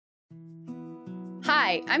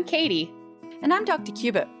Hi, I'm Katie. And I'm Dr.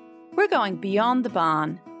 Cubitt. We're going beyond the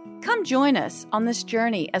barn. Come join us on this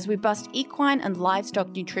journey as we bust equine and livestock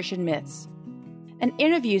nutrition myths and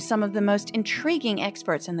interview some of the most intriguing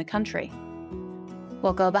experts in the country.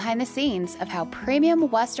 We'll go behind the scenes of how premium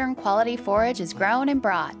Western quality forage is grown and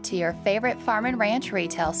brought to your favorite farm and ranch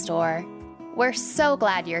retail store. We're so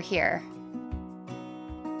glad you're here.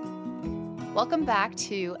 Welcome back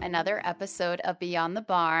to another episode of Beyond the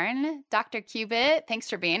Barn. Dr. Cubitt, thanks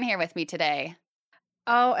for being here with me today.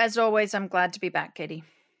 Oh, as always, I'm glad to be back, Katie.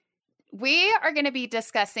 We are going to be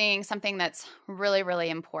discussing something that's really, really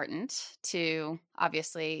important to,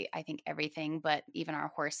 obviously, I think everything, but even our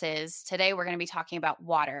horses. Today, we're going to be talking about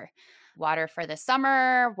water. Water for the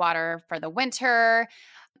summer, water for the winter.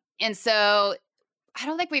 And so I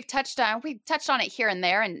don't think we've touched on it here and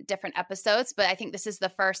there in different episodes, but I think this is the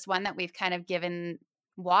first one that we've kind of given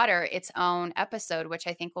water its own episode, which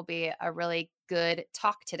I think will be a really good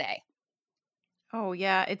talk today. Oh,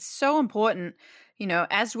 yeah. It's so important. You know,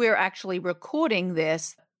 as we're actually recording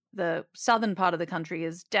this, the southern part of the country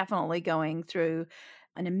is definitely going through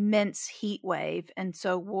an immense heat wave. And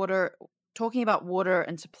so talking about water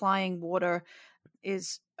and supplying water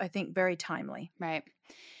is, I think, very timely. Right.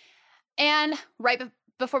 And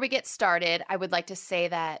before we get started, I would like to say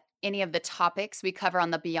that any of the topics we cover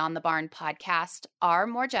on the Beyond the Barn podcast are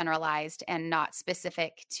more generalized and not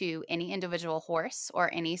specific to any individual horse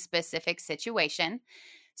or any specific situation.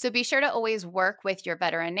 So be sure to always work with your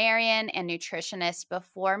veterinarian and nutritionist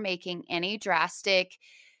before making any drastic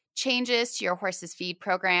changes to your horse's feed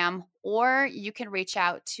program, or you can reach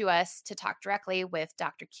out to us to talk directly with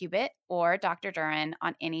Dr. Cubitt or Dr. Duran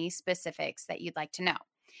on any specifics that you'd like to know.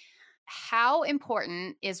 How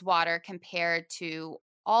important is water compared to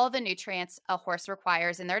all the nutrients a horse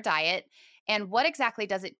requires in their diet, and what exactly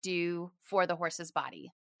does it do for the horse's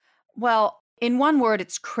body? Well, in one word,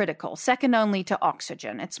 it's critical, second only to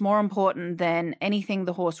oxygen. It's more important than anything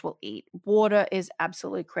the horse will eat. Water is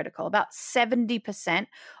absolutely critical. About 70%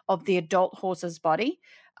 of the adult horse's body.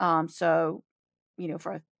 So, you know,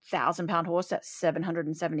 for a 1,000-pound horse, that's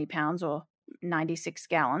 770 pounds or 96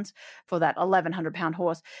 gallons. For that 1,100-pound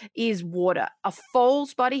horse is water. A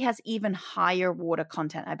foal's body has even higher water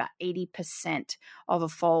content. About 80% of a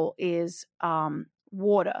foal is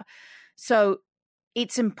water. So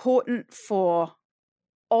it's important for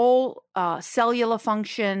all cellular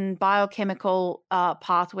function, biochemical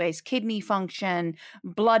pathways, kidney function,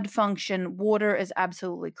 blood function. Water is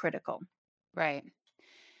absolutely critical. Right.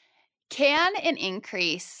 Can an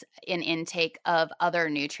increase in intake of other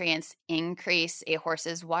nutrients increase a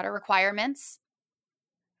horse's water requirements?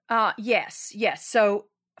 Yes. So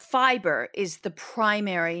fiber is the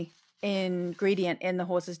primary ingredient in the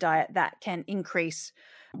horse's diet that can increase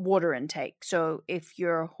water intake. So if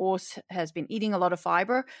your horse has been eating a lot of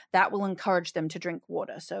fiber, that will encourage them to drink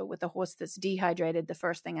water. So with a horse that's dehydrated, the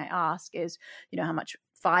first thing I ask is, how much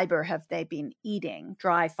fiber have they been eating,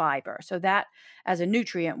 dry fiber. So that as a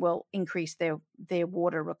nutrient will increase their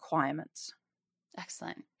water requirements.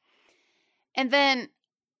 Excellent. And then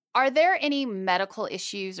are there any medical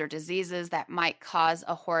issues or diseases that might cause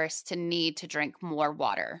a horse to need to drink more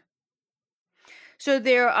water? So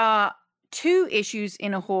there are two issues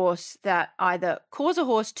in a horse that either cause a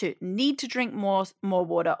horse to need to drink more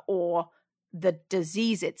water, or the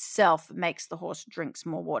disease itself makes the horse drinks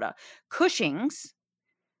more water. Cushing's,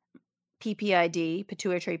 PPID,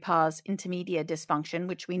 pituitary pars intermedia dysfunction,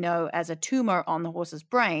 which we know as a tumor on the horse's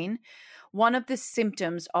brain, one of the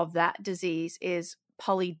symptoms of that disease is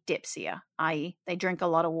polydipsia, i.e., they drink a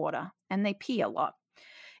lot of water and they pee a lot.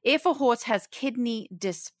 If a horse has kidney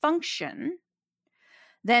dysfunction,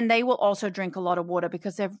 then they will also drink a lot of water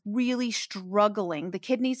because they're really struggling. The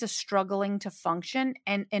kidneys are struggling to function.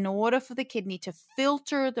 And in order for the kidney to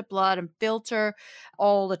filter the blood and filter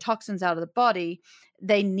all the toxins out of the body,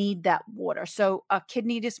 they need that water. So a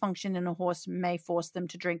kidney dysfunction in a horse may force them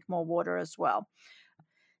to drink more water as well.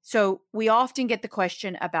 So we often get the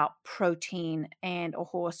question about protein and a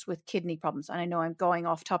horse with kidney problems. And I know I'm going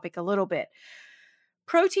off topic a little bit.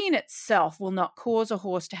 Protein itself will not cause a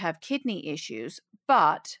horse to have kidney issues,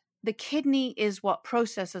 but the kidney is what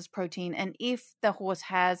processes protein. And if the horse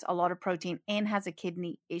has a lot of protein and has a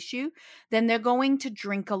kidney issue, then they're going to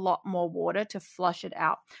drink a lot more water to flush it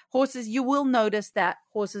out. Horses, you will notice that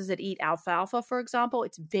horses that eat alfalfa, for example,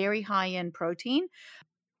 it's very high in protein.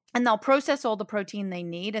 And they'll process all the protein they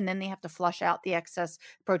need, and then they have to flush out the excess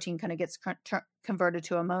protein. Kind of gets converted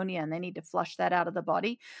to ammonia, and they need to flush that out of the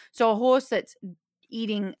body. So a horse that's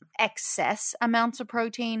eating excess amounts of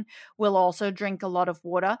protein will also drink a lot of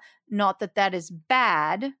water. Not that that is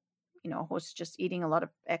bad. a horse is just eating a lot of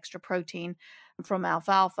extra protein from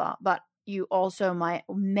alfalfa. But you also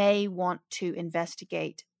may want to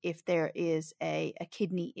investigate if there is a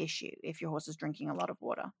kidney issue if your horse is drinking a lot of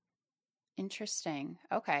water. Interesting.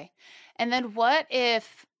 Okay. And then what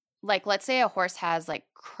if, like, let's say a horse has like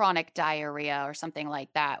chronic diarrhea or something like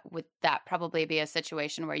that? Would that probably be a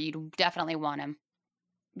situation where you'd definitely want him?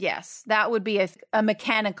 Yes, that would be a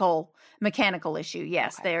mechanical issue.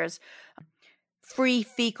 Yes, Okay. there's free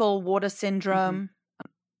fecal water syndrome.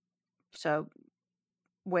 So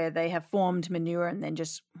where they have formed manure and then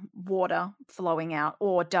just water flowing out,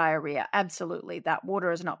 or diarrhea. Absolutely. That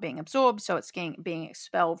water is not being absorbed, so it's being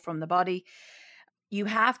expelled from the body. You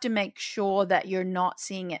have to make sure that you're not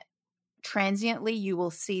seeing it transiently. You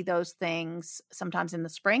will see those things sometimes in the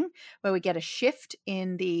spring where we get a shift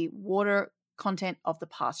in the water content of the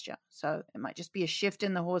pasture. So it might just be a shift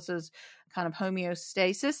in the horse's kind of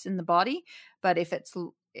homeostasis in the body. But if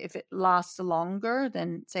it lasts longer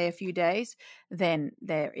than, say, a few days, then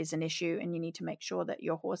there is an issue, and you need to make sure that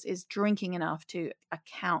your horse is drinking enough to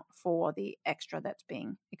account for the extra that's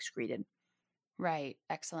being excreted. Right.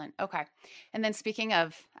 Excellent. Okay. And then speaking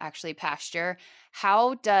of actually pasture,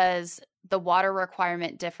 how does the water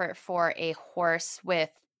requirement differ for a horse with,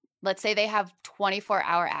 let's say they have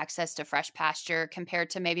 24-hour access to fresh pasture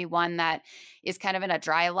compared to maybe one that is kind of in a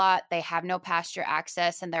dry lot? They have no pasture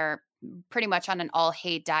access and they're pretty much on an all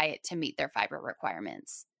hay diet to meet their fiber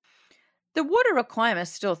requirements. The water requirement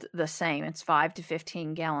is still the same. It's 5 to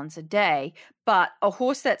 15 gallons a day. But a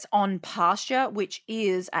horse that's on pasture, which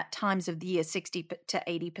is at times of the year 60 to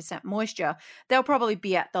 80% moisture, they'll probably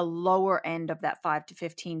be at the lower end of that 5 to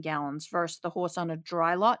 15 gallons versus the horse on a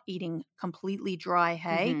dry lot eating completely dry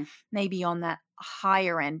hay, maybe on that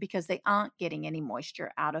higher end because they aren't getting any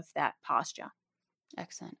moisture out of that pasture.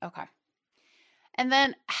 Excellent. Okay. And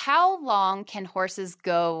then how long can horses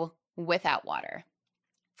go without water?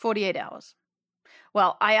 48 hours.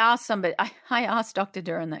 Well, I asked Dr.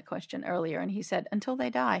 Duran that question earlier, and he said until they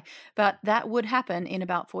die, but that would happen in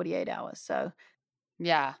about 48 hours. So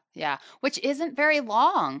yeah, which isn't very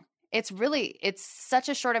long. It's such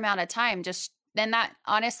a short amount of time. Then that,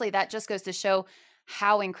 honestly, that just goes to show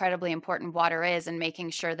how incredibly important water is, and making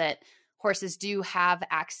sure that horses do have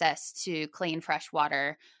access to clean, fresh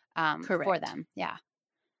water for them. Yeah.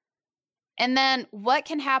 And then what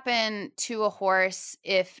can happen to a horse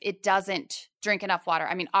if it doesn't drink enough water?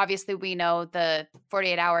 I mean, obviously we know the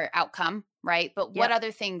 48-hour outcome, right? But what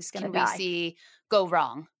other things can we see go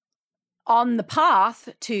wrong? On the path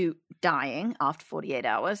to dying after 48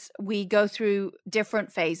 hours, we go through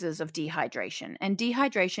different phases of dehydration. And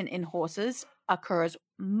dehydration in horses occurs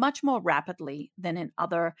much more rapidly than in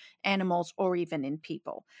other animals or even in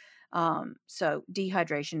people. So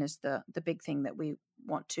dehydration is the big thing that we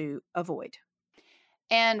want to avoid.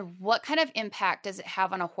 And what kind of impact does it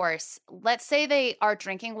have on a horse? Let's say they are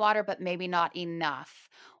drinking water, but maybe not enough,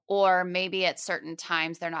 or maybe at certain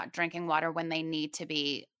times they're not drinking water when they need to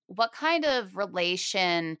be. What kind of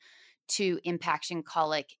relation to impaction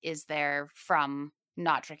colic is there from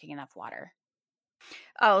not drinking enough water?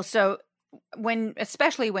 Oh, so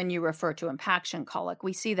especially when you refer to impaction colic,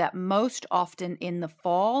 we see that most often in the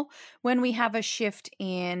fall when we have a shift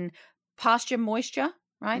in pasture moisture,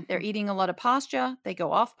 right? They're eating a lot of pasture, they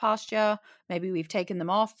go off pasture, maybe we've taken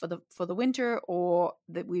them off for the winter, or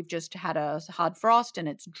that we've just had a hard frost and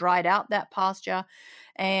it's dried out that pasture,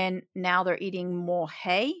 and now they're eating more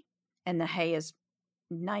hay, and the hay is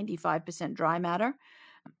 95% dry matter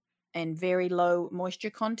and very low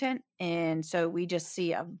moisture content. And so we just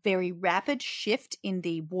see a very rapid shift in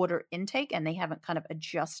the water intake, and they haven't kind of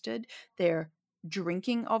adjusted their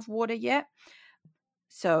drinking of water yet.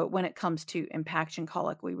 So when it comes to impaction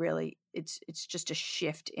colic, it's just a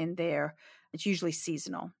shift in there. It's usually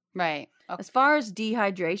seasonal. Right. Okay. As far as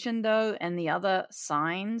dehydration, though, and the other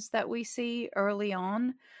signs that we see early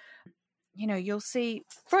on, you'll see,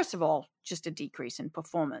 first of all, just a decrease in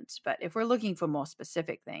performance. But if we're looking for more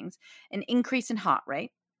specific things, an increase in heart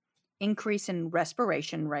rate, increase in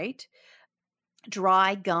respiration rate,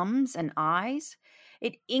 dry gums and eyes,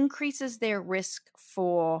 it increases their risk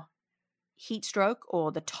for heat stroke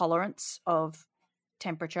or the tolerance of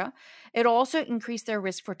temperature. It also increases their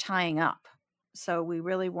risk for tying up. So we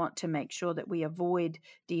really want to make sure that we avoid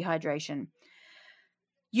dehydration.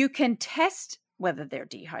 You can test whether they're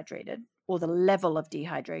dehydrated or the level of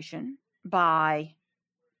dehydration by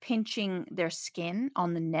pinching their skin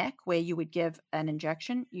on the neck where you would give an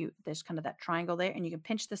injection. There's kind of that triangle there, and you can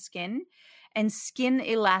pinch the skin, and skin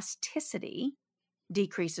elasticity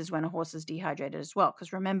decreases when a horse is dehydrated as well.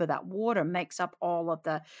 Because remember, that water makes up all of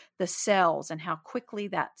the cells and how quickly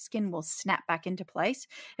that skin will snap back into place.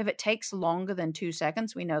 If it takes longer than 2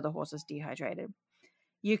 seconds, we know the horse is dehydrated.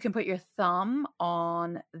 You can put your thumb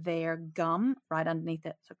on their gum right underneath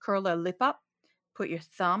it. So curl their lip up, put your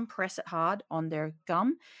thumb, press it hard on their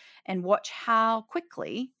gum, and watch how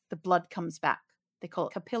quickly the blood comes back. They call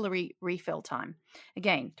it capillary refill time.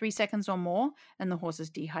 Again, 3 seconds or more, and the horse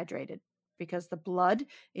is dehydrated because the blood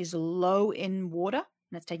is low in water,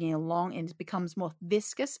 and it's taking a long, and it becomes more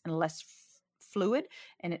viscous and less fluid,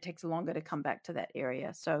 and it takes longer to come back to that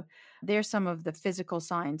area. So there's some of the physical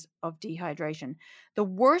signs of dehydration. The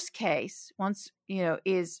worst case,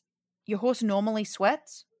 is your horse normally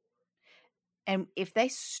sweats. And if they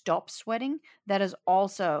stop sweating, that is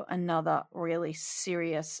also another really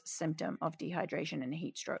serious symptom of dehydration and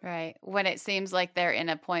heat stroke. Right. When it seems like they're in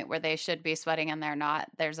a point where they should be sweating and they're not,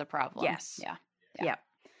 there's a problem. Yes. Yeah.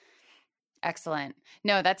 Excellent.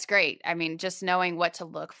 No, that's great. I mean, just knowing what to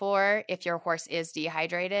look for if your horse is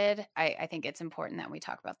dehydrated, I think it's important that we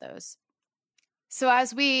talk about those. So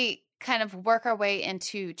as we kind of work our way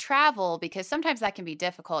into travel, because sometimes that can be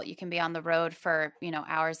difficult. You can be on the road for,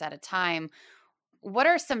 hours at a time. What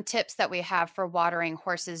are some tips that we have for watering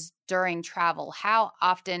horses during travel? How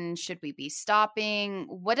often should we be stopping?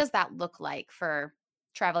 What does that look like for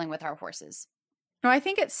traveling with our horses? No, I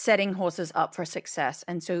think it's setting horses up for success.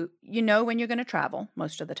 And so when you're going to travel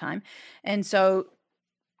most of the time. And so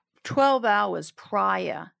 12 hours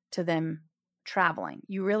prior to them traveling,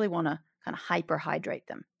 you really want to kind of hyperhydrate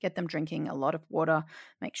them, get them drinking a lot of water,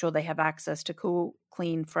 make sure they have access to cool,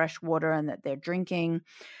 clean, fresh water and that they're drinking.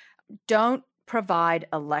 Don't provide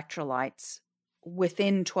electrolytes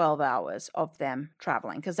within 12 hours of them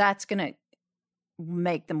traveling, because that's going to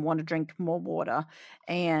make them want to drink more water.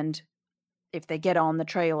 And if they get on the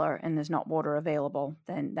trailer and there's not water available,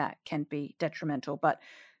 then that can be detrimental. But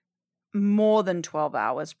more than 12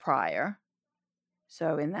 hours prior,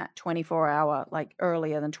 so in that 24-hour, like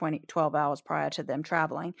earlier than 12 hours prior to them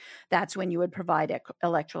traveling, that's when you would provide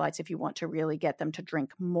electrolytes if you want to really get them to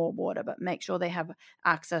drink more water. But make sure they have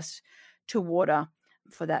access to water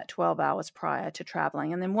for that 12 hours prior to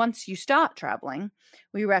traveling. And then once you start traveling,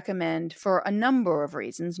 we recommend, for a number of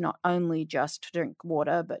reasons, not only just to drink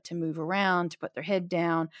water, but to move around, to put their head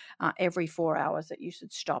down every 4 hours, that you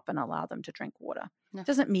should stop and allow them to drink water. No. It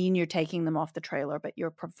doesn't mean you're taking them off the trailer, but you're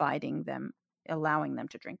providing them, allowing them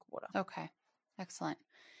to drink water. Okay. Excellent.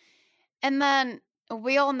 And then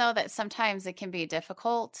we all know that sometimes it can be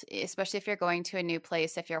difficult, especially if you're going to a new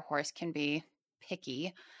place, if your horse can be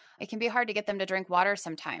picky. It can be hard to get them to drink water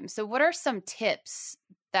sometimes. So what are some tips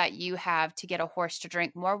that you have to get a horse to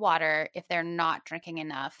drink more water if they're not drinking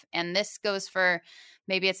enough? And this goes for,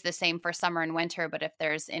 maybe it's the same for summer and winter, but if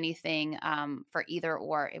there's anything for either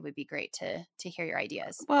or, it would be great to hear your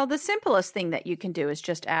ideas. Well, the simplest thing that you can do is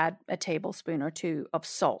just add a tablespoon or two of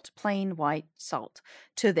salt, plain white salt,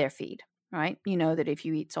 to their feed, right? You know that if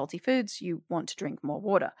you eat salty foods, you want to drink more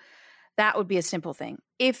water. That would be a simple thing.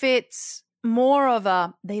 If it's more of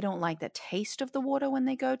they don't like the taste of the water when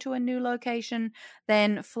they go to a new location,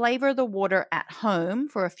 then flavor the water at home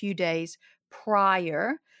for a few days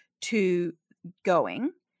prior to going.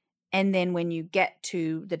 And then when you get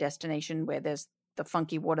to the destination where there's the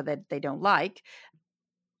funky water that they don't like,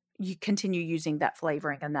 you continue using that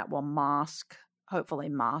flavoring, and that will hopefully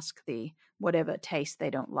mask the whatever taste they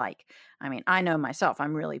don't like. I mean, I know myself,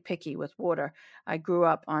 I'm really picky with water. I grew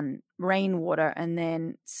up on rainwater, and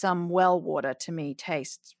then some well water to me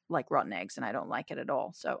tastes like rotten eggs, and I don't like it at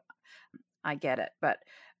all. So I get it. But,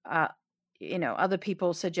 other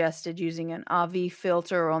people suggested using an RV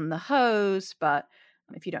filter on the hose, but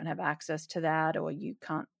if you don't have access to that, or you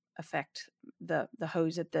can't affect the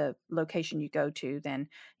hose at the location you go to, then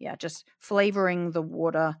just flavoring the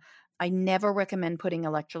water. I never recommend putting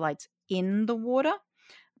electrolytes in the water,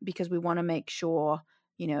 because we want to make sure,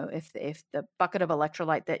 if the bucket of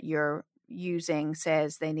electrolyte that you're using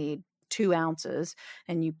says they need 2 ounces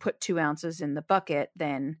and you put 2 ounces in the bucket,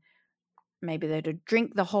 then maybe they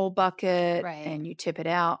drink the whole bucket, right, and you tip it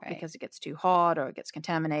out right, because it gets too hot or it gets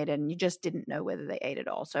contaminated, and you just didn't know whether they ate it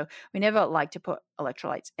all. So we never like to put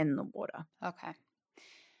electrolytes in the water. Okay.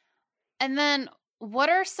 And then what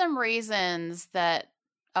are some reasons that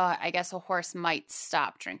I guess a horse might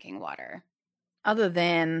stop drinking water? Other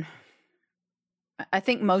than, I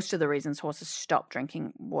think most of the reasons horses stop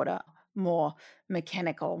drinking water, more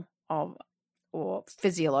mechanical or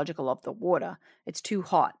physiological of the water. It's too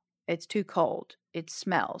hot. It's too cold. It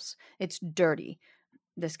smells. It's dirty.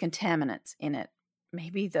 There's contaminants in it.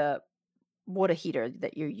 Maybe the water heater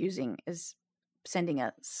that you're using is sending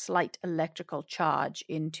a slight electrical charge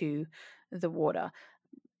into the water.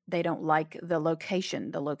 They don't like the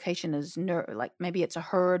location. The location is like maybe it's a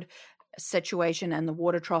herd situation and the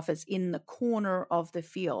water trough is in the corner of the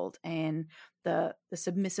field, and the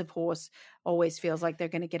submissive horse always feels like they're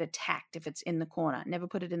going to get attacked if it's in the corner. Never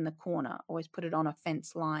put it in the corner. Always put it on a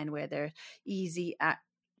fence line where they're easy at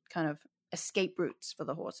kind of escape routes for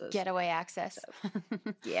the horses. Getaway access.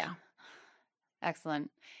 Yeah.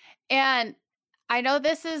 Excellent. And I know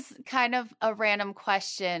this is kind of a random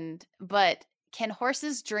question, but can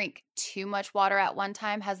horses drink too much water at one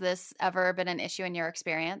time? Has this ever been an issue in your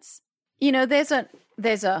experience? You know, there's a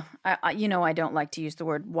I don't like to use the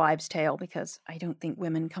word wives' tale because I don't think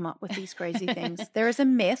women come up with these crazy things. There is a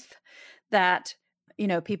myth that,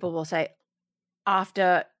 people will say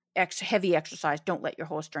after heavy exercise, don't let your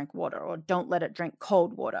horse drink water, or don't let it drink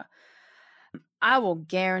cold water. I will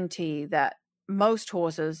guarantee that most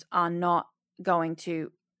horses are not going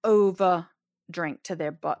to over drink to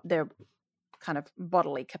their kind of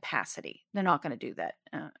bodily capacity. They're not going to do that.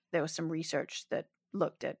 There was some research that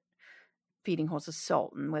looked at feeding horses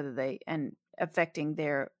salt and and affecting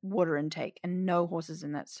their water intake, and no horses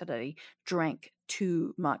in that study drank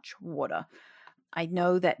too much water. I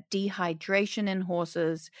know that dehydration in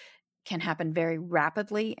horses can happen very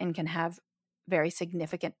rapidly and can have very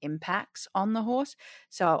significant impacts on the horse.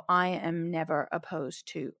 So I am never opposed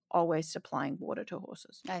to always supplying water to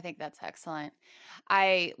horses. I think that's excellent.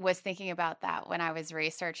 I was thinking about that when I was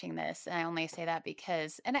researching this, and I only say that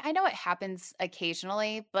because, and I know it happens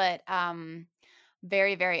occasionally, but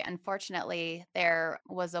very, very unfortunately, there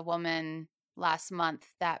was a woman last month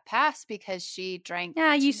that passed because she drank.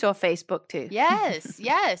 Yeah, you saw Facebook too. Yes,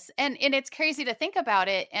 yes. And it's crazy to think about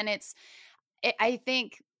it. And I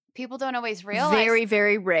think people don't always realize. Very,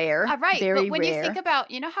 very rare. Right. Very but when rare. you think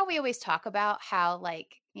about, how we always talk about how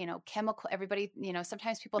chemical, everybody,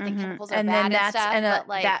 sometimes people think chemicals are bad and stuff.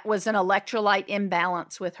 But that was an electrolyte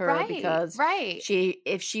imbalance with her because right.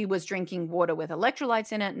 if she was drinking water with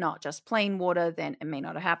electrolytes in it, not just plain water, then it may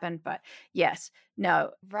not have happened. But yes,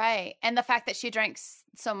 no. Right. And the fact that she drank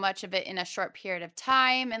so much of it in a short period of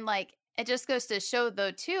time. And it just goes to show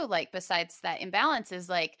though, too, besides that imbalance is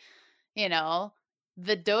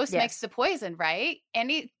the dose makes the poison, right?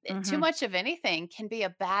 Too much of anything can be a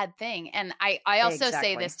bad thing. And I also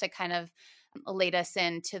say this to kind of lead us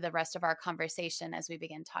into the rest of our conversation as we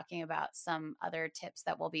begin talking about some other tips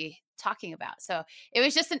that we'll be talking about. So it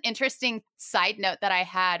was just an interesting side note that I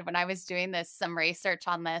had when I was doing some research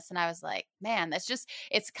on this. And I was like, man,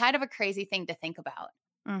 it's kind of a crazy thing to think about.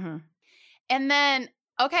 Mm-hmm. And then,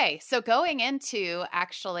 okay, so going into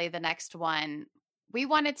actually the next one, we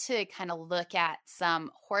wanted to kind of look at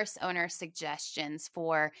some horse owner suggestions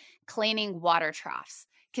for cleaning water troughs,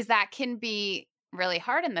 because that can be really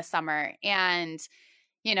hard in the summer. And,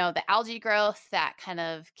 the algae growth that kind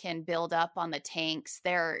of can build up on the tanks,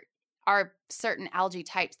 there are certain algae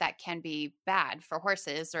types that can be bad for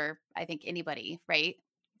horses, or I think anybody, right?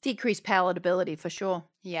 Decreased palatability for sure.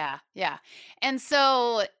 Yeah. Yeah. And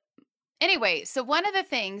so anyway, so one of the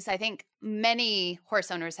things I think many horse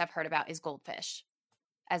owners have heard about is goldfish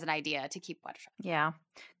as an idea to keep water troughs. Yeah.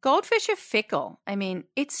 Goldfish are fickle. I mean,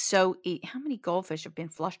 it's so how many goldfish have been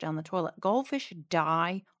flushed down the toilet? Goldfish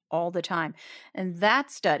die all the time. And that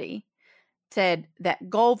study said that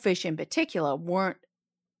goldfish in particular weren't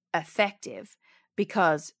effective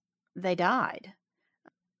because they died.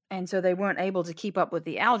 And so they weren't able to keep up with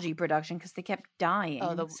the algae production because they kept dying.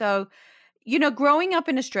 So, growing up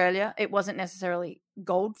in Australia, it wasn't necessarily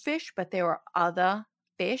goldfish, but there were other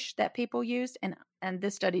fish that people used, and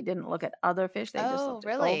this study didn't look at other fish. They just looked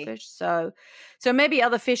at goldfish. So maybe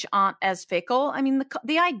other fish aren't as fickle. I mean,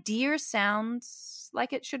 the idea sounds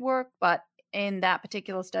like it should work, but in that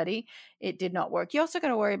particular study, it did not work. You also got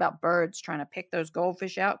to worry about birds trying to pick those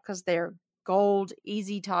goldfish out because they're gold,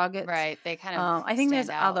 easy targets. Right. They kind of I think there's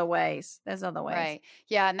out. other ways. There's other ways. Right.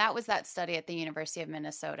 Yeah, and that was that study at the University of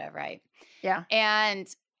Minnesota, right? Yeah. And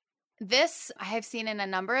this I have seen in a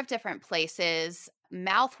number of different places.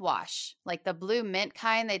 Mouthwash, like the blue mint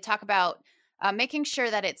kind. They talk about making sure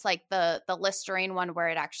that it's like the Listerine one where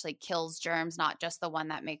it actually kills germs, not just the one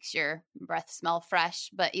that makes your breath smell fresh,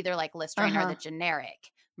 but either like Listerine or the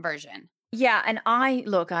generic version. Yeah, and I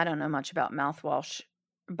don't know much about mouthwash,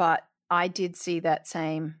 but I did see that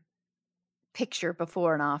same picture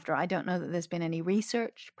before and after. I don't know that there's been any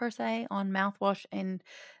research per se on mouthwash in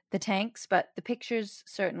the tanks, but the pictures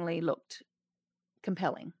certainly looked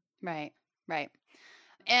compelling. Right.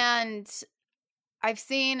 And I've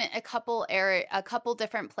seen a couple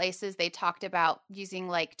different places they talked about using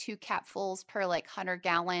like 2 capfuls per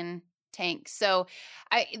 100-gallon tank. So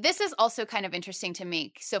this is also kind of interesting to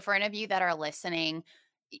me. So for any of you that are listening,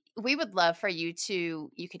 we would love for you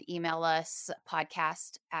could email us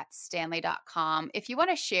podcast@stanley.com. If you want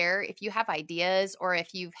to share, if you have ideas, or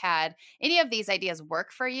if you've had any of these ideas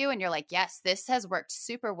work for you and you're like, yes, this has worked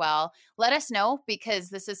super well, let us know, because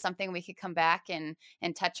this is something we could come back and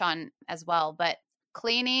touch on as well. But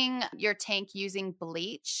cleaning your tank using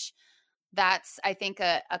bleach, that's, I think,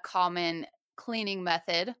 a common cleaning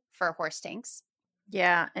method for horse tanks.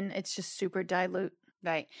 Yeah, and it's just super dilute.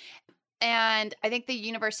 Right. And I think the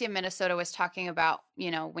University of Minnesota was talking about,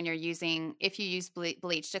 when if you use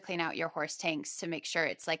bleach to clean out your horse tanks, to make sure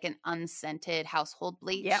it's like an unscented household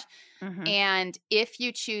bleach. Yep. Mm-hmm. And if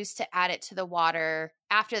you choose to add it to the water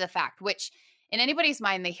after the fact, which in anybody's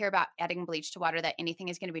mind, they hear about adding bleach to water that anything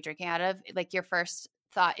is going to be drinking out of, like your first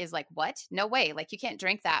thought is like, what? No way. Like you can't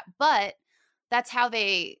drink that. But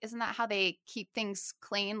isn't that how they keep things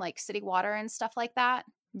clean, like city water and stuff like that?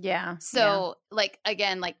 Yeah. So like,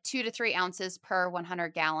 again, like 2 to 3 ounces per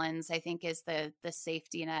 100 gallons, I think is the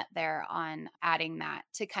safety net there on adding that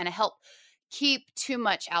to kind of help keep too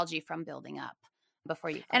much algae from building up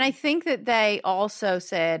before you. And I think that they also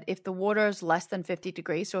said if the water is less than 50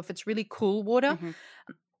 degrees, so if it's really cool water,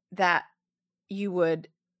 that you would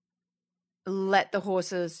let the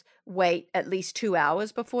horses wait at least 2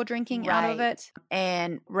 hours before drinking out of it,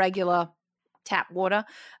 and regular tap water,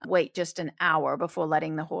 wait just an hour before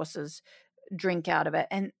letting the horses drink out of it.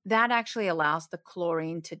 And that actually allows the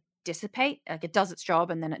chlorine to dissipate. Like it does its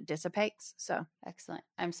job and then it dissipates. So excellent.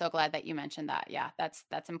 I'm so glad that you mentioned that. Yeah,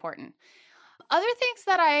 that's important. Other things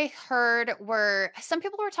that I heard were some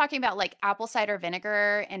people were talking about like apple cider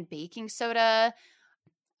vinegar and baking soda.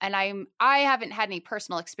 And I haven't had any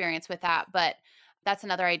personal experience with that, but that's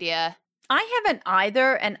another idea. I haven't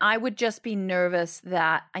either. And I would just be nervous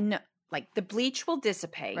that I know, like the bleach will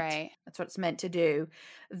dissipate. Right. That's what it's meant to do.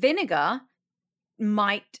 Vinegar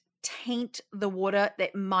might taint the water.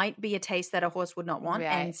 That might be a taste that a horse would not want.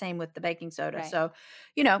 Right. And same with the baking soda. Right. So,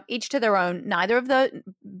 each to their own. Neither of the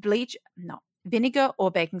vinegar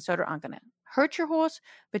or baking soda aren't going to hurt your horse,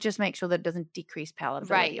 but just make sure that it doesn't decrease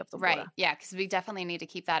palatability of the water. Right. Yeah. Because we definitely need to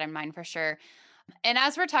keep that in mind for sure. And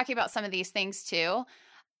as we're talking about some of these things too,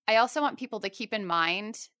 I also want people to keep in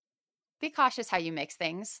mind, be cautious how you mix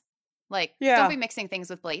things. Like, don't be mixing things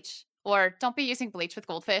with bleach, or don't be using bleach with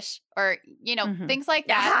goldfish, or, things like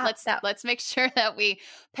that. Let's make sure that we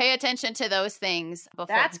pay attention to those things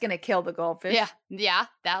before. That's going to kill the goldfish. Yeah,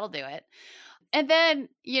 that'll do it. And then,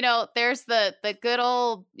 there's the good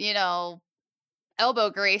old, elbow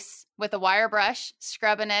grease with a wire brush,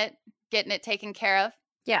 scrubbing it, getting it taken care of.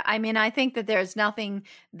 Yeah, I mean, I think that there's nothing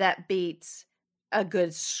that beats a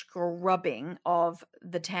good scrubbing of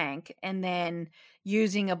the tank and then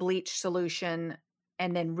using a bleach solution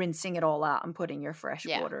and then rinsing it all out and putting your fresh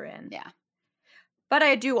water in. Yeah. But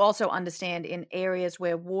I do also understand in areas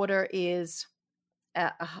where water is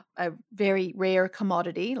a very rare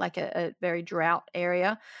commodity, like a very drought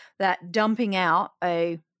area, that dumping out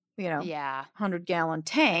a 100-gallon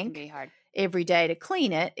tank every day to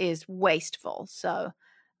clean it is wasteful. So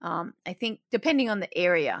I think depending on the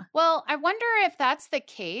area. Well, I wonder if that's the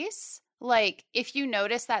case. Like if you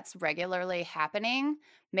notice that's regularly happening,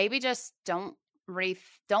 maybe just don't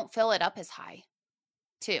fill it up as high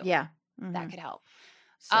too. Yeah. That could help.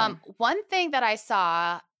 So. One thing that I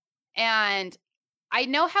saw, and I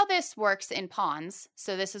know how this works in ponds,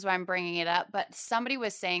 so this is why I'm bringing it up, but somebody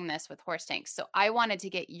was saying this with horse tanks, so I wanted to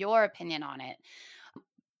get your opinion on it.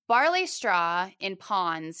 Barley straw in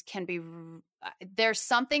ponds can be, there's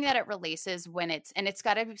something that it releases and it's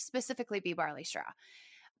got to specifically be barley straw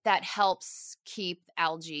that helps keep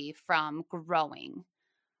algae from growing.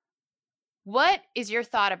 What is your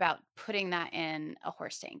thought about putting that in a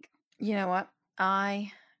horse tank? You know what?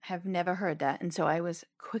 I have never heard that, and so I was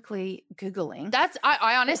quickly Googling.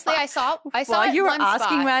 I honestly, I saw while it you were asking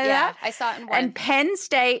spot. about that. I saw it in one. And Penn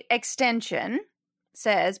State Extension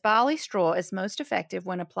says barley straw is most effective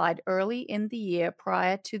when applied early in the year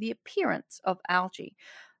prior to the appearance of algae,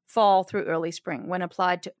 fall through early spring. When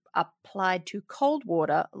applied to cold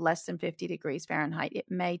water, less than 50 degrees Fahrenheit, it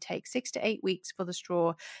may take 6 to 8 weeks for the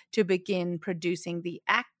straw to begin producing the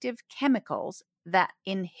active chemicals that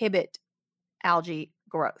inhibit algae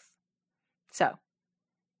growth. So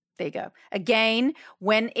there you go. Again,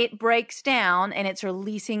 when it breaks down and it's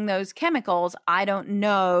releasing those chemicals, I don't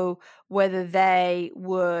know whether they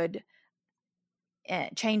would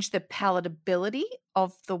change the palatability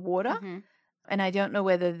of the water. And I don't know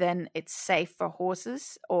whether then it's safe for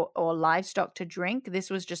horses or livestock to drink. This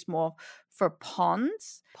was just more for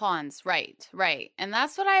ponds. Ponds, right. And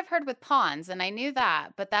that's what I've heard with ponds, and I knew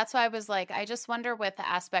that. But that's why I was like, I just wonder with the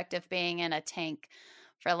aspect of being in a tank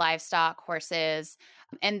for livestock, horses,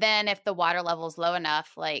 and then if the water level is low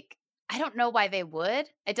enough, like, I don't know why they would.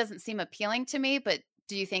 It doesn't seem appealing to me, but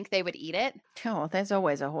do you think they would eat it? Oh, there's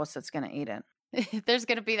always a horse that's going to eat it. There's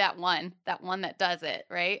going to be that one that does it,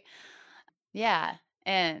 right? Yeah.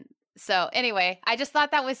 And so anyway, I just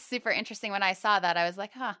thought that was super interesting when I saw that. I was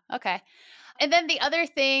like, huh, okay. And then the other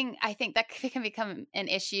thing I think that can become an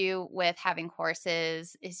issue with having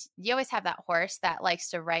horses is you always have that horse that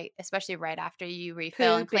likes to especially right after you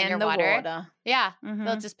refill and clean your water. Yeah,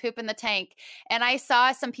 they'll just poop in the tank. And I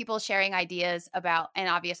saw some people sharing ideas about, and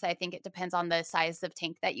obviously I think it depends on the size of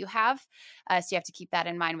tank that you have. So you have to keep that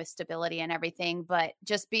in mind with stability and everything. But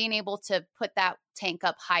just being able to put that tank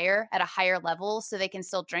up higher at a higher level so they can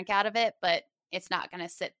still drink out of it, but it's not going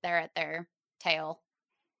to sit there at their tail.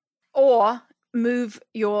 Or move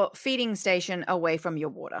your feeding station away from your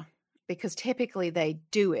water, because typically they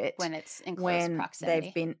do it when it's in close proximity.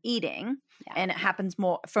 They've been eating. Yeah. And it happens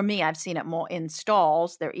more, for me, I've seen it more in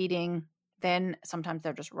stalls. They're eating, then sometimes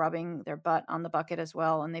they're just rubbing their butt on the bucket as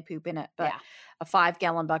well, and they poop in it. But a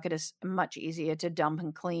 5-gallon bucket is much easier to dump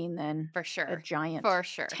and clean than for sure a giant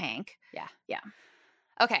tank. Yeah.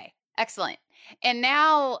 Okay, excellent. And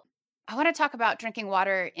now I want to talk about drinking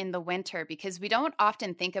water in the winter, because we don't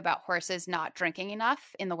often think about horses not drinking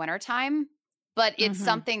enough in the wintertime, but it's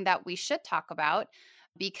something that we should talk about,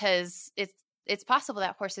 because it's possible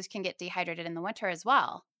that horses can get dehydrated in the winter as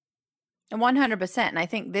well. 100%. And I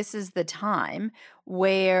think this is the time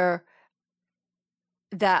where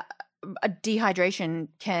that dehydration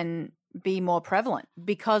can be more prevalent,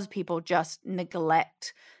 because people just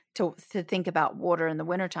neglect to think about water in the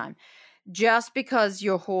wintertime. Just because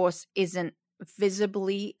your horse isn't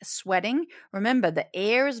visibly sweating, remember the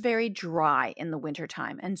air is very dry in the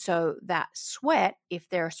wintertime. And so that sweat, if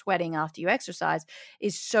they're sweating after you exercise,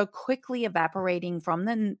 is so quickly evaporating from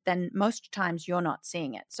them, then most times you're not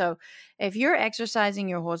seeing it. So if you're exercising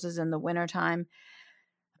your horses in the wintertime,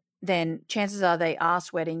 then chances are they are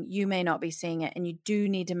sweating. You may not be seeing it. And you do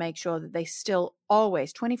need to make sure that they still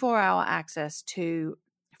always 24-hour access to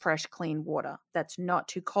fresh, clean water that's not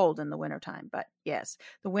too cold in the wintertime. But yes,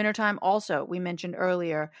 the wintertime also, we mentioned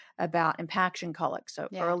earlier about impaction colic. So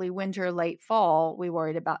early winter, late fall, we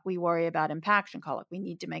worry about impaction colic. We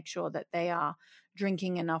need to make sure that they are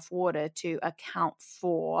drinking enough water to account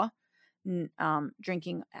for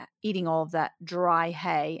eating all of that dry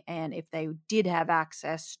hay. And if they did have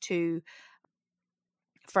access to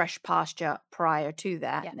fresh pasture prior to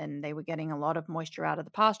that, and they were getting a lot of moisture out of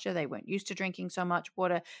the pasture, they weren't used to drinking so much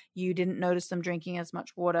water, you didn't notice them drinking as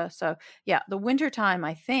much water. So the winter time,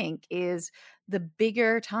 I think, is the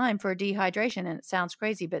bigger time for dehydration. And it sounds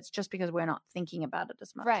crazy, but it's just because we're not thinking about it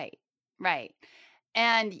as much. Right.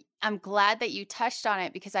 And I'm glad that you touched on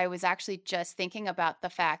it, because I was actually just thinking about the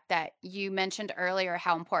fact that you mentioned earlier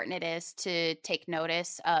how important it is to take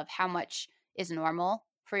notice of how much is normal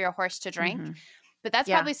for your horse to drink. But that's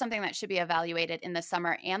probably something that should be evaluated in the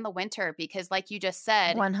summer and the winter, because like you just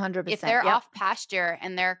said, 100%, if they're off pasture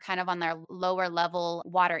and they're kind of on their lower level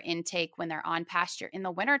water intake when they're on pasture in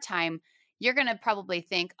the wintertime, you're going to probably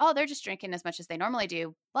think, oh, they're just drinking as much as they normally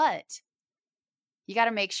do. But you got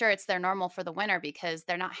to make sure it's their normal for the winter, because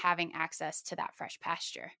they're not having access to that fresh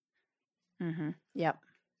pasture. Yep.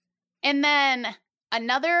 And then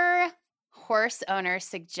another horse owner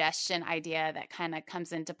suggestion idea that kind of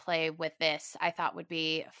comes into play with this, I thought would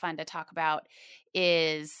be fun to talk about,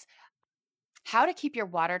 is how to keep your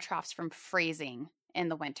water troughs from freezing in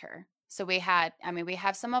the winter. So we have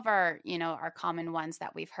some of our, our common ones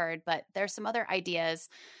that we've heard, but there's some other ideas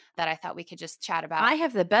that I thought we could just chat about. I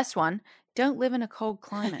have the best one. Don't live in a cold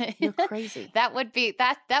climate. You're crazy. That would be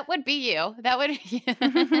you. That would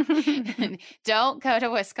don't go to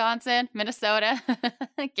Wisconsin, Minnesota,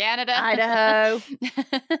 Canada, Idaho.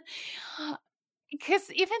 Because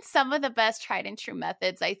even some of the best tried and true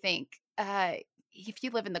methods, I think, if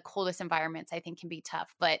you live in the coldest environments, I think can be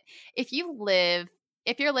tough. But if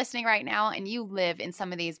you're listening right now and you live in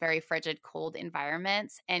some of these very frigid, cold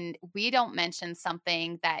environments, and we don't mention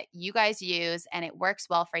something that you guys use and it works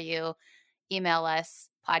well for you, email us,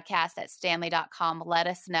 podcast@stanley.com. Let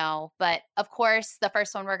us know. But of course, the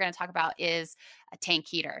first one we're going to talk about is a tank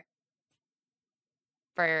heater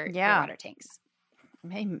for water tanks.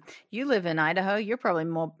 Hey, you live in Idaho. You're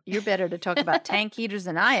better to talk about tank heaters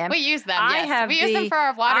than I am. We use them. We use them for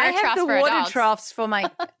our water troughs. I have the water troughs for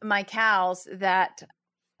my cows that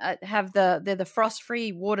have they're the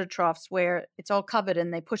frost-free water troughs where it's all covered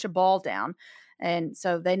and they push a ball down, and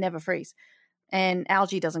so they never freeze. And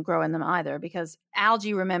algae doesn't grow in them either, because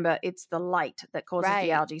algae, remember, it's the light that causes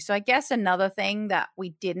the algae. So I guess another thing that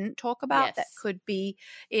we didn't talk about that could be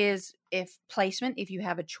is if you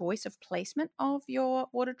have a choice of placement of your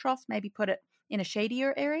water trough, maybe put it in a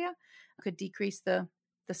shadier area, could decrease the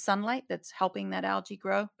sunlight that's helping that algae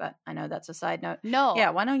grow. But I know that's a side note. No.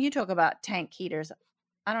 Yeah, why don't you talk about tank heaters?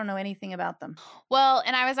 I don't know anything about them. Well,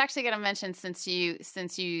 and I was actually going to mention, since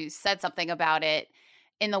you said something about it,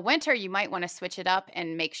 in the winter, you might want to switch it up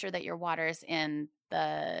and make sure that your water's in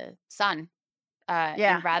the sun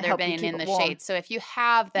rather than in the shade. So if you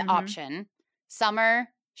have the option, summer,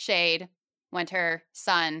 shade, winter,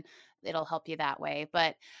 sun, it'll help you that way.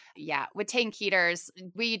 But yeah, with tank heaters,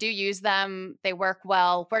 we do use them. They work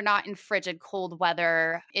well. We're not in frigid cold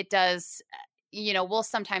weather. It does, we'll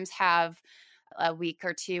sometimes have a week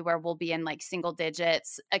or two where we'll be in like single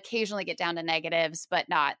digits, occasionally get down to negatives, but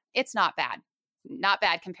it's not bad. Not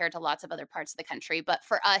bad compared to lots of other parts of the country. But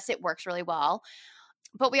for us, it works really well.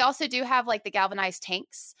 But we also do have like the galvanized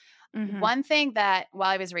tanks. One thing that while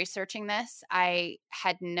I was researching this, I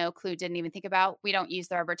had no clue, didn't even think about, we don't use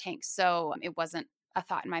the rubber tanks. So it wasn't a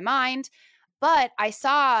thought in my mind. But I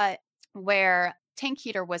saw where tank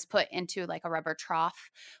heater was put into like a rubber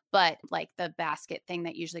trough, but like the basket thing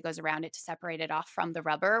that usually goes around it to separate it off from the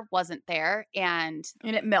rubber wasn't there. And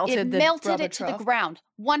it melted it to the ground.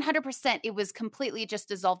 100%. It was completely just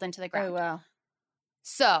dissolved into the ground. Oh, wow.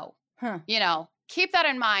 So, keep that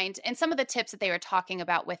in mind. And some of the tips that they were talking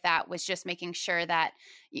about with that was just making sure that,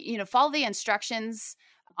 follow the instructions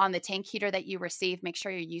on the tank heater that you receive. Make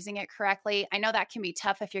sure you're using it correctly. I know that can be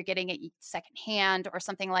tough if you're getting it secondhand or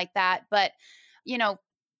something like that. But,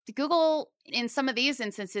 Google in some of these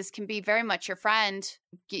instances can be very much your friend,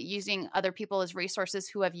 using other people as resources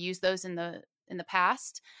who have used those in the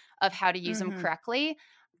past of how to use them correctly,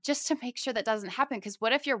 just to make sure that doesn't happen. Because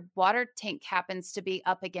what if your water tank happens to be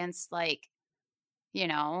up against like,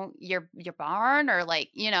 your barn or like,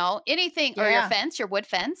 anything, or your fence, your wood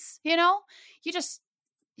fence, you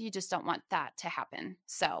just don't want that to happen.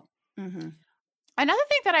 So another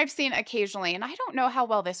thing that I've seen occasionally, and I don't know how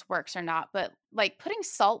well this works or not, but like putting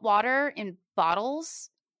salt water in bottles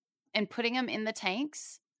and putting them in the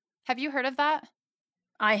tanks. Have you heard of that?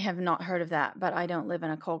 I have not heard of that, but I don't live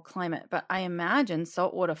in a cold climate. But I imagine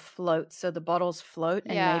salt water floats, so the bottles float,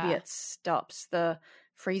 and maybe it stops the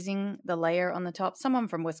freezing, the layer on the top. Someone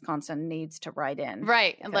from Wisconsin needs to write in.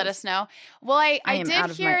 Right, and let us know. Well, I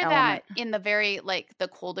did hear that in the very, like, the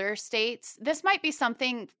colder states, this might be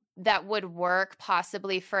something that would work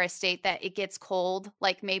possibly for a state that it gets cold,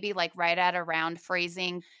 like maybe like right at around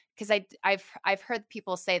freezing. Because I've heard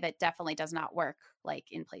people say that definitely does not work like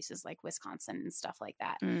in places like Wisconsin and stuff like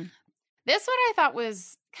that. This one I thought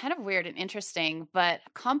was kind of weird and interesting, but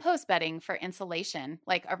compost bedding for insulation,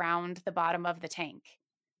 like around the bottom of the tank.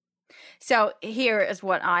 So here is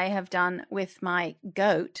what I have done with my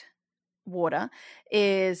goat water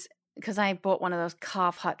is, because I bought one of those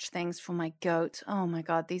calf hutch things for my goats. Oh my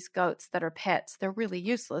God, these goats that are pets, they're really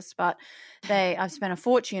useless, but I've spent a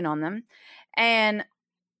fortune on them. And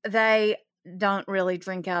they don't really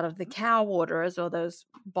drink out of the cow waterers or those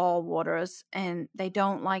ball waterers, and they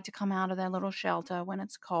don't like to come out of their little shelter when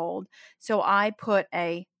it's cold. So I put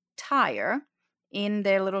a tire in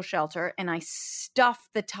their little shelter, and I stuff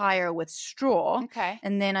the tire with straw. Okay.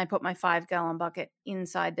 And then I put my 5-gallon bucket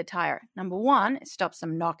inside the tire. Number one, it stops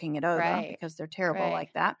them knocking it over because they're terrible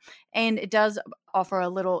like that. And it does offer a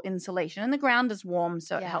little insulation. And the ground is warm,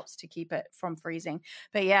 so it helps to keep it from freezing.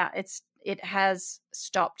 But yeah, it has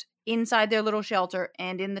stopped inside their little shelter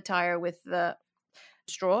and in the tire with the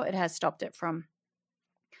straw. It has stopped it from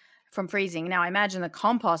freezing. Now, I imagine the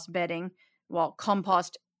compost bedding,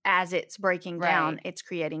 compost as it's breaking down, it's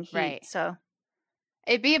creating heat. So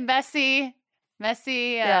it'd be a messy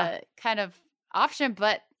kind of option,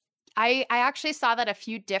 but I actually saw that a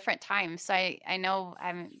few different times. So I know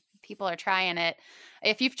people are trying it.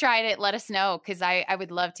 If you've tried it, let us know, because I would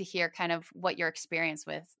love to hear kind of what your experience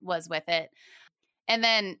was with it. And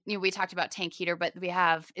then we talked about tank heater, but we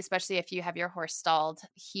have, especially if you have your horse stalled,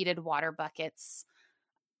 heated water buckets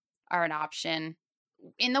are an option.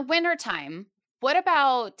 In the wintertime, what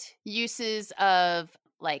about uses of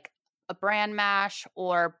like a bran mash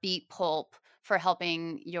or beet pulp for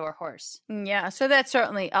helping your horse? Yeah, so that's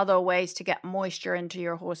certainly other ways to get moisture into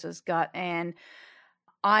your horse's gut. And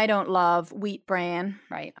I don't love wheat bran.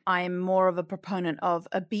 Right. I'm more of a proponent of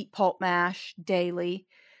a beet pulp mash daily.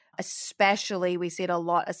 Especially, we see it a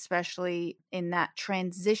lot, especially in that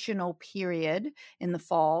transitional period in the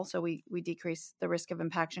fall. So we decrease the risk of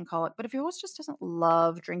impaction colic. But if your horse just doesn't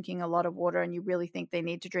love drinking a lot of water and you really think they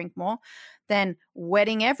need to drink more, then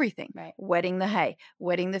wetting everything, right. Wetting the hay,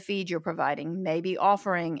 wetting the feed you're providing, maybe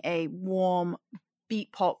offering a warm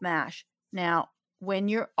beet pulp mash. Now, when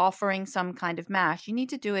you're offering some kind of mash, you need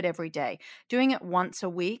to do it every day. Doing it once a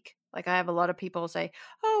week, like I have a lot of people say,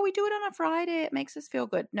 oh, we do it on a Friday, it makes us feel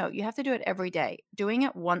good. No, you have to do it every day. Doing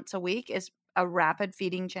it once a week is a rapid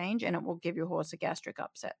feeding change, and it will give your horse a gastric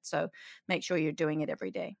upset. So make sure you're doing it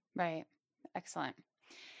every day. Right. Excellent.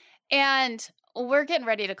 And we're getting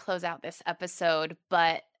ready to close out this episode,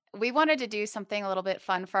 but we wanted to do something a little bit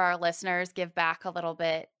fun for our listeners, give back a little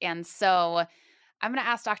bit. And so I'm going to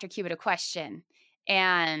ask Dr. Cubitt a question,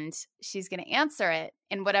 and she's going to answer it.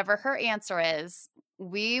 And whatever her answer is,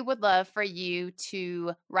 we would love for you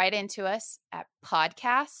to write into us at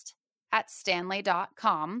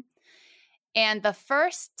podcast@stanley.com. And the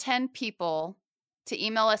first 10 people to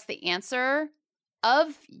email us the answer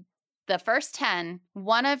of the first 10,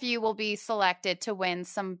 one of you will be selected to win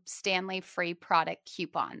some Stanley free product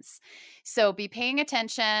coupons. So be paying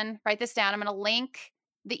attention. Write this down. I'm going to link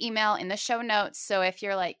the email in the show notes. So if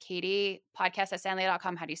you're like, Katie,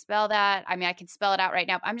 podcast@stanley.com, how do you spell that? I mean, I can spell it out right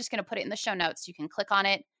now. I'm just going to put it in the show notes. You can click on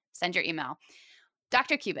it, send your email.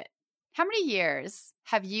 Dr. Cubitt, how many years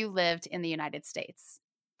have you lived in the United States?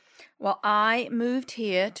 Well, I moved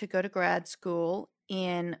here to go to grad school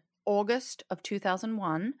in August of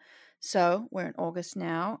 2001. So we're in August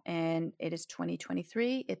now, and it is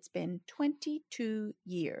 2023. It's been 22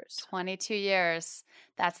 years. 22 years.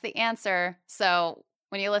 That's the answer. So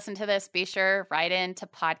when you listen to this, be sure write into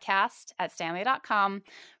podcast@stanley.com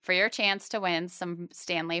for your chance to win some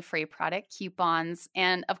Stanley free product coupons.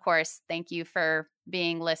 And of course, thank you for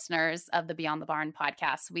being listeners of the Beyond the Barn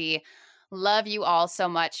podcast. We love you all so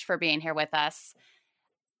much for being here with us.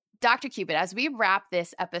 Dr. Cubitt, as we wrap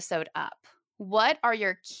this episode up, what are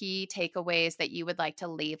your key takeaways that you would like to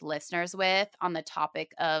leave listeners with on the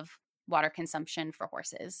topic of water consumption for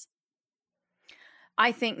horses?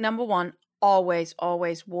 I think number one, always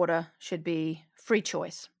water should be free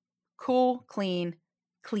choice. Cool, clean,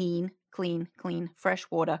 fresh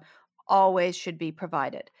water always should be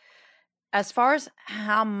provided. As far as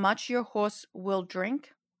how much your horse will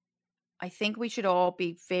drink, I think we should all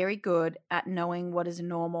be very good at knowing what is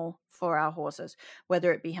normal for our horses,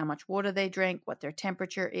 whether it be how much water they drink, what their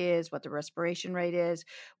temperature is, what the respiration rate is.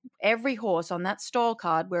 Every horse on that stall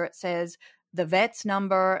card where it says the vet's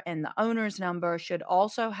number and the owner's number should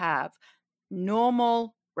also have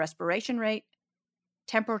normal respiration rate,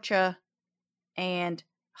 temperature, and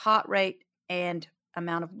heart rate, and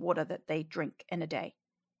amount of water that they drink in a day.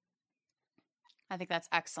 I think that's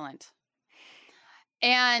excellent.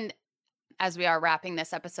 And as we are wrapping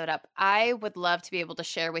this episode up, I would love to be able to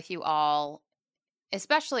share with you all,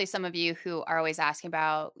 especially some of you who are always asking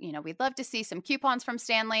about, we'd love to see some coupons from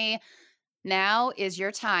Stanley. Now is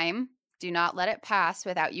your time. Do not let it pass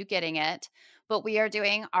without you getting it. But we are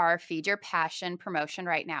doing our Feed Your Passion promotion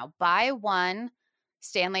right now. Buy one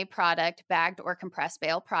Stanley product, bagged or compressed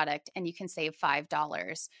bale product, and you can save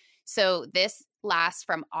 $5. So this lasts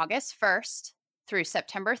from August 1st through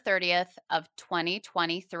September 30th of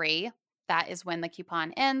 2023. That is when the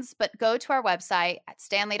coupon ends. But go to our website at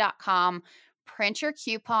stanley.com, print your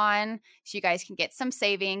coupon so you guys can get some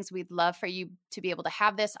savings. We'd love for you to be able to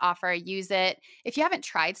have this offer, use it. If you haven't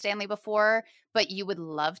tried Stanley before, but you would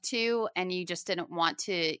love to, and you just didn't want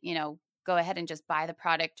to, go ahead and just buy the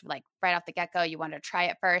product like right off the get-go, you wanted to try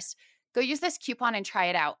it first, go use this coupon and try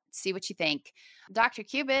it out. See what you think. Dr.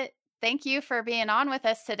 Cubitt, thank you for being on with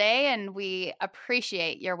us today, and we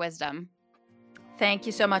appreciate your wisdom. Thank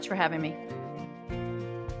you so much for having me.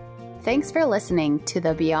 Thanks for listening to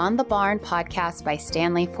the Beyond the Barn podcast by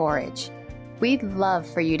Stanley Forage. We'd love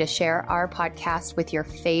for you to share our podcast with your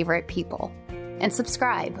favorite people and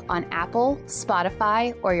subscribe on Apple,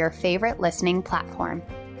 Spotify, or your favorite listening platform.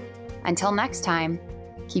 Until next time,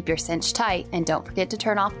 keep your cinch tight and don't forget to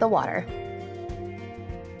turn off the water.